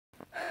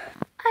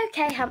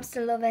Okay,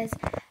 hamster lovers,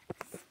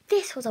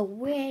 this was a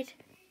weird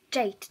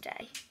day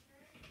today.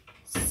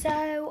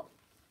 So,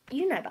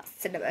 you know about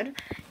Cinnamon,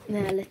 the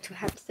little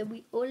hamster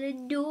we all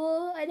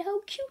adore, and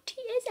how cute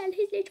he is, and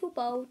his little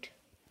boat.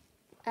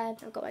 And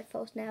I've got my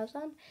false nails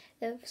on.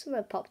 Some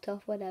have popped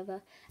off,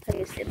 whatever. I'm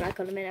going to sit back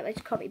on a minute, I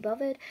just can't be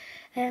bothered.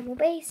 Well,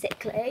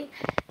 basically,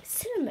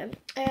 Cinnamon,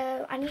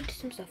 I need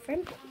some stuff for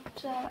him.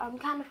 So I'm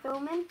kind of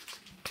filming.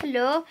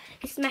 Hello,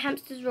 this is my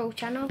hamster's roll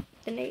channel.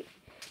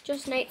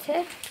 Just Nate's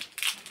here.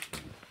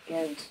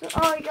 Oh,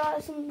 I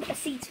got some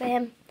seeds for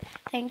him.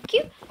 Thank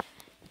you.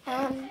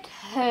 And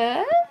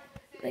her,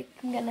 like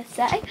I'm going to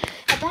say,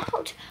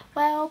 about,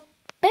 well,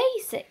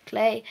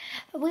 basically,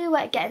 we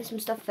were getting some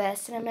stuff for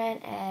Cinnamon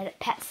and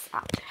pets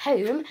at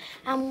home,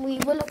 and we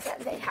were looking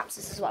at the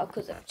hamsters as well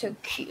because they're so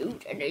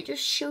cute and they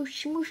just show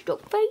smushed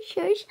up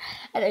faces,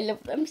 and I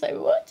love them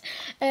so much.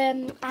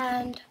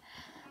 And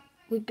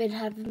we've been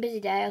having a busy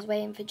day. I was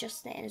waiting for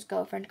Justin and his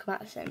girlfriend to come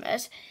out of the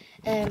cinemas,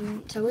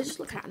 so we were just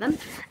looking at them,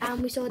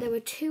 and we saw there were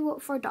two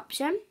up for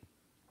adoption,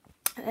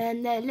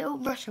 and the little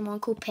Russian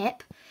one called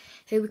Pip,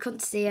 who we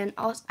couldn't see, and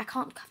I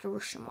can't look after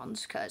Russian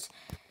ones because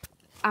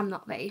I'm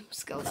not very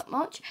skilled that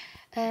much,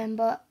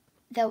 but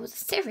there was a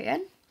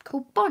Syrian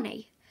called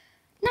Bonnie.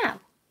 Now,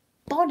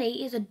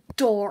 Bonnie is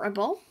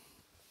adorable.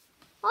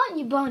 Aren't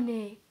you,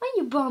 Bonnie? Aren't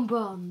you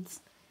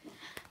bonbons?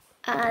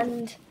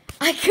 And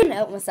I couldn't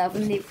help myself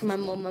and leave for my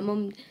mum. My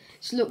mum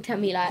just looked at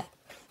me like,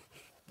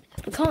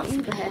 I can't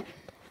leave her here.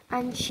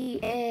 And she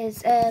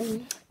is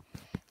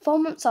 4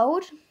 months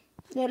old.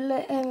 They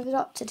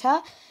adopted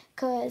her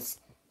because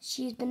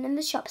she's been in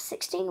the shop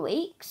 16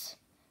 weeks.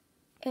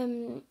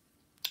 And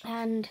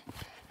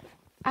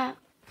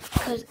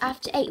because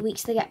after 8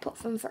 weeks they get put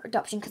from for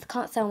adoption because they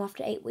can't sell them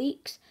after 8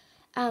 weeks,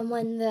 and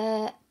when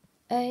they're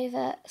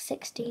over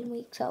 16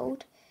 weeks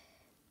old,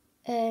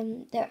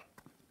 when they're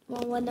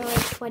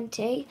over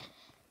 20,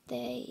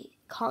 they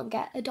can't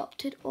get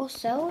adopted or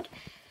sold.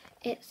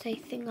 It's a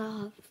thing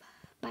of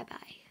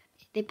bye-bye.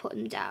 They put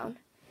them down,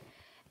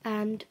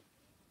 and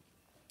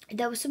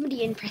there was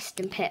somebody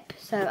interested in Pip,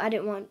 so I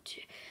didn't want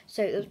to.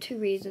 So there were 2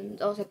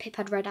 reasons. Also, Pip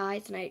had red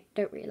eyes, and I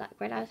don't really like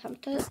red eyes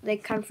hamsters. They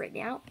kind of freak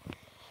me out.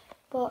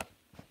 But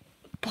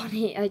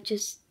Bonnie,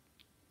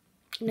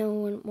 no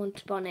one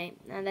wanted Bonnie,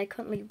 and they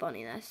couldn't leave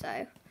Bonnie there, so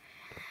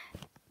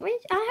I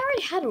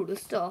already had all the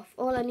stuff.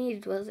 All I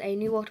needed was a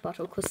new water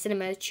bottle, because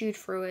Cinnamon chewed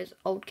through his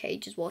old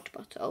cage's water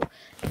bottle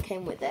that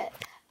came with it,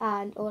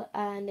 and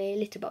a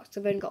litter box.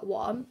 I've only got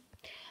one,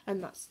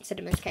 and that's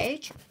Cinnamon's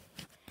cage.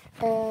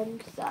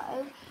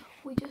 So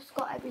we just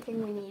got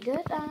everything we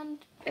needed,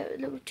 and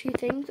little 2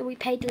 things, and we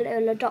paid a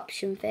little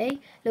adoption fee,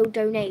 little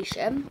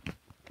donation,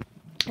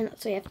 and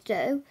that's what you have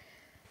to do.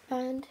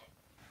 And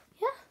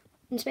yeah,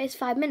 in the space of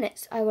 5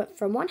 minutes, I went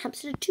from 1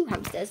 hamster to 2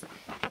 hamsters.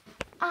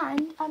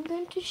 And I'm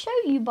going to show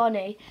you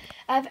Bonnie.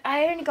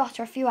 I only got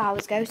her a few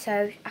hours ago,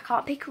 so I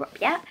can't pick her up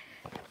yet,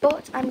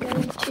 but I'm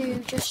going to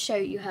just show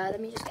you her.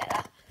 Let me just get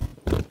her.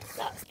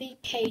 That's the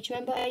cage,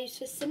 remember I used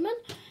for Cinnamon?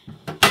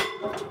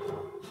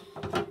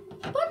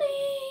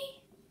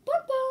 Bonnie!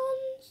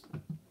 Bonbons!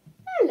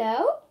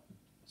 Hello?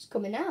 It's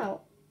coming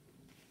out.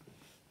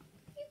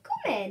 You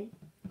coming?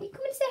 You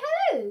coming to say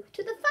hello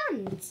to the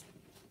fans?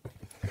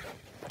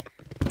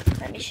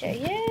 Let me show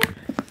you.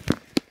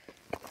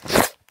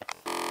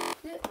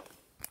 Look.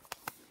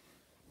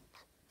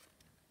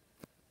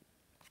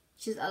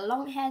 She's a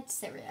long-haired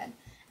Syrian,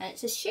 and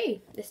it's a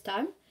she this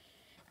time,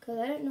 because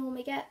I don't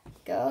normally get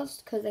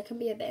girls because they can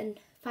be a bit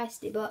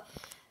feisty, but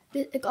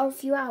I got her a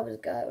few hours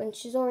ago, and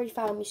she's already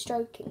found me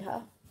stroking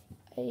her.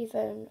 I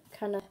even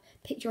kind of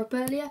picked her up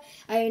earlier.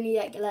 I only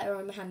let her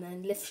on my hand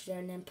and lifted her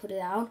and then put her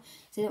down,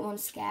 so I didn't want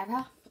to scare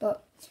her.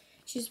 But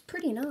she's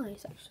pretty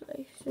nice,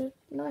 actually. She's a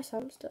nice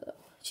hamster, though.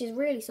 She's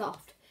really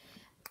soft.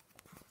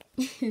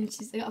 And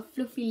she's got a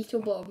fluffy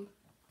little bum.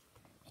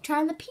 You're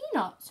trying the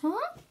peanuts,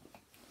 huh?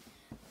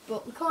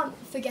 But we can't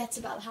forget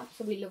about the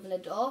hamster we love and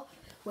adore,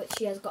 which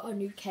she has got a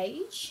new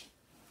cage.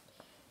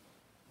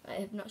 I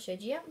have not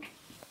showed you yet.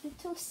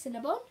 Little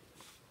Cinnamon.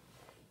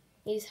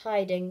 He's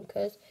hiding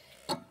because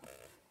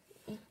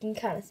you can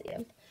kind of see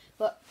him,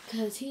 but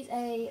because he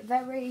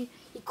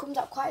comes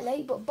up quite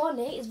late. But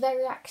Bonnie is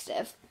very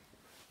active,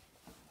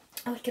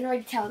 and we can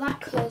already tell that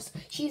because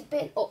she's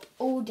been up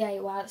all day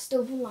while it's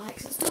still been light.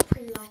 Cause it's still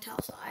pretty light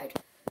outside,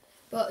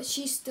 but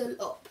she's still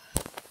up,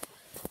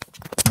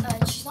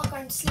 and she's not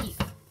going to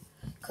sleep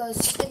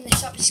because she's in the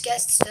shop. She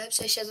gets disturbed,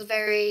 so she has a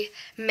very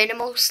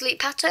minimal sleep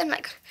pattern.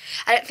 Like,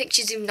 I don't think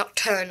she's even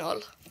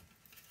nocturnal,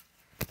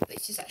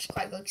 which is actually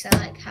quite good because I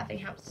like having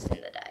hamsters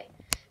in the day,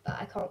 but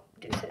I can't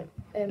do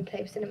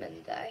play with Cinnamon in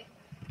the day.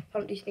 I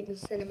can't do things with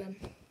Cinnamon.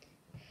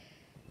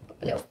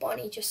 But little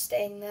Bonnie just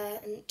staying there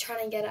and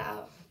trying to get her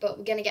out, but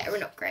we're going to get her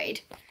an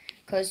upgrade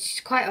because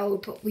she's quite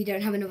old, but we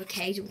don't have another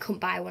cage and we couldn't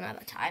buy one at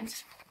the time.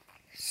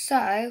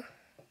 So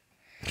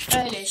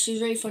earlier she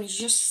was really funny.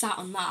 She just sat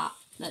on that,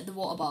 like the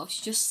water bottle.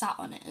 She just sat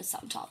on it and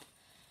sat on top.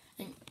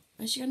 And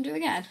what's she going to do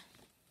again?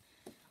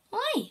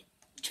 Why?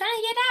 Trying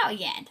to get out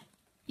again?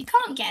 You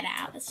can't get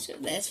out. Let's do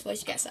this before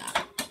she gets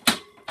out.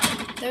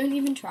 Don't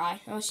even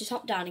try. Oh, she's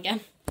hopped down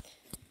again.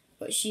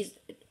 But she's...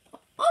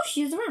 Oh,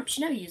 she uses the ramp.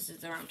 She never uses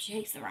the ramp. She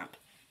hates the ramp.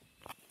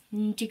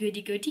 Tigo,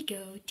 tigo,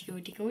 tigo,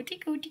 tigo, tigo,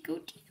 tigo, tigo,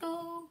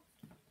 tigo.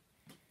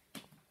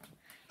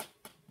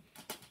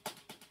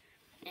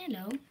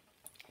 Hello.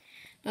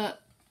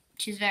 But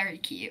she's very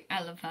cute.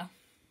 I love her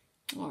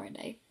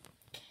already.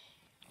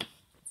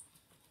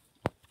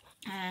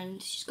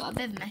 And she's got a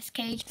bit of a mess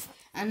cage.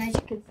 And as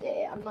you can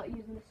see, I'm not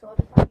using the sword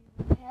as I'm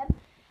using him.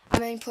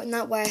 I'm only putting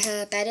that where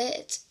her bed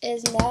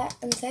is there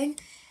and thing.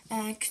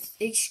 Cause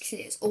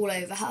it's all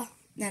over her.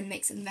 And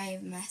makes it a very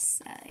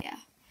mess. Yeah.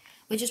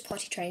 We're just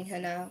potty training her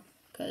now.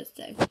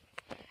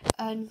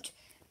 And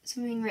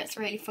something that's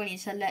really funny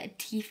is her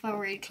teeth are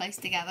really close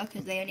together.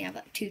 Because they only have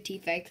like 2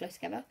 teeth very close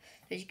together.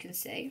 As you can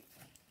see.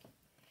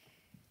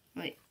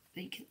 Wait,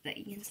 that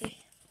you can see.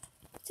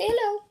 Say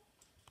hello.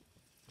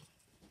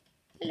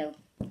 Hello.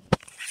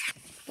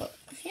 But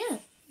yeah,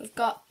 we've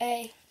got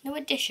a new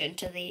addition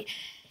to the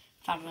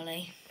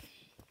family.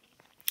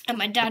 And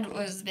my dad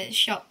was a bit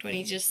shocked when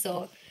he just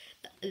saw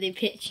the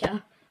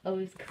picture of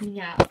us coming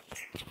out.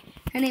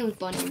 Her name was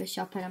Bonnie in the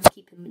shop, and I'm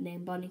keeping the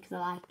name Bonnie because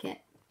I like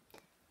it.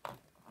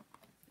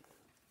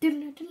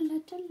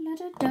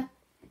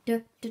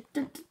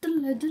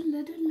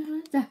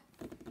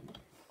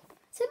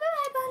 Say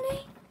bye,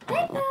 Bonnie.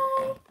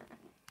 Bye-bye.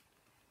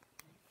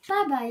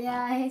 Bye-bye,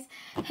 guys.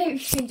 Hope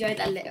you enjoyed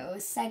that little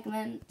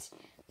segment.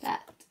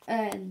 That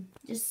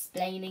just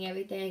explaining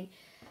everything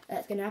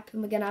that's going to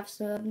happen. We're going to have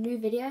some new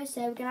videos.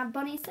 So we're going to have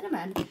Bonnie and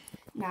Cinnamon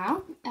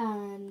now.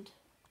 And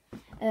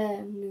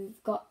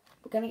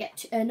we're going to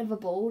get another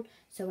ball.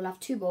 So we'll have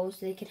 2 balls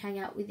so they can hang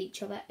out with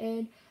each other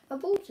in a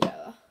ball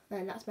together.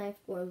 And that's my,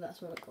 well,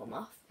 that's when it came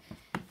off.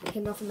 It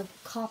came off in the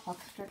car park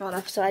after I got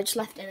up. So I just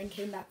left it and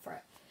came back for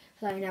it.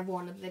 So I only have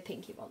one of the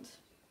pinky ones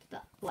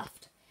that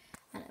left.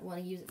 And I want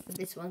to use it for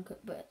this one,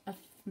 but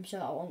I'm sure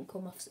that won't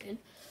come off soon.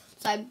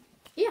 So,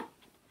 yeah.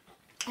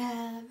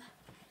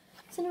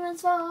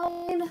 Cinnamon's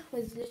fine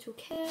with little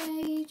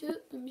cage.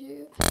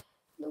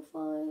 No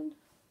fine.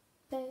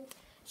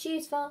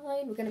 She's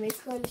fine. We're going to make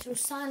her a little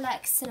sign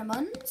like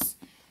Cinnamon's.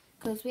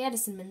 Because we had a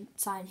cinnamon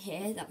sign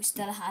here that we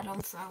still had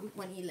on from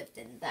when he lived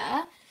in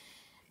there.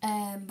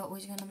 But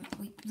we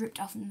ripped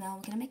off and now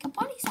we're going to make a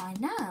Bonnie sign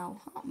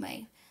now, aren't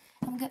we?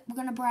 We're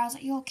going to browse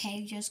at your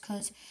cages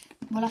because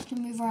we'll have to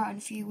move her out in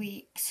a few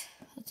weeks.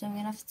 So I'm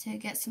going to have to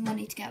get some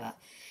money together.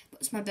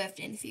 But it's my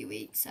birthday in a few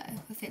weeks, so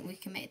I think we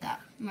can make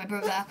that. My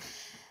brother,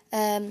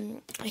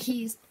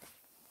 he's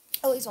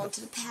always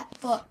wanted a pet.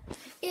 But,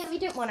 yeah, we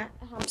didn't want a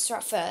hamster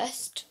at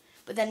first.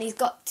 But then he's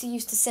got too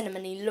used to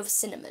cinnamon. He loves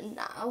cinnamon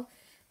now.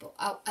 But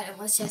I don't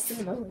want to share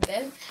cinnamon with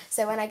him.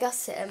 So when I got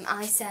him,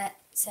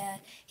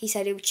 he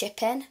said he would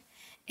chip in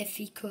if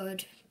he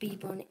could be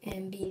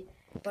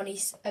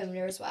Bonnie's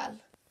owner as well.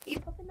 Are you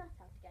popping that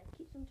out again?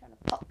 Keeps on trying to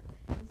pop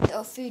his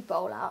little food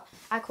bowl out.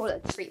 I call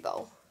it a treat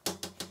bowl.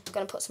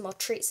 Gonna put some more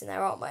treats in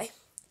there, aren't we?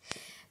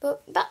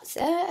 But that's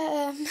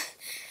it.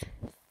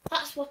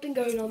 That's what's been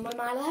going on in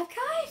my life,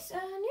 guys.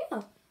 And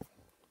yeah.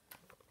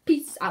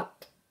 Peace out.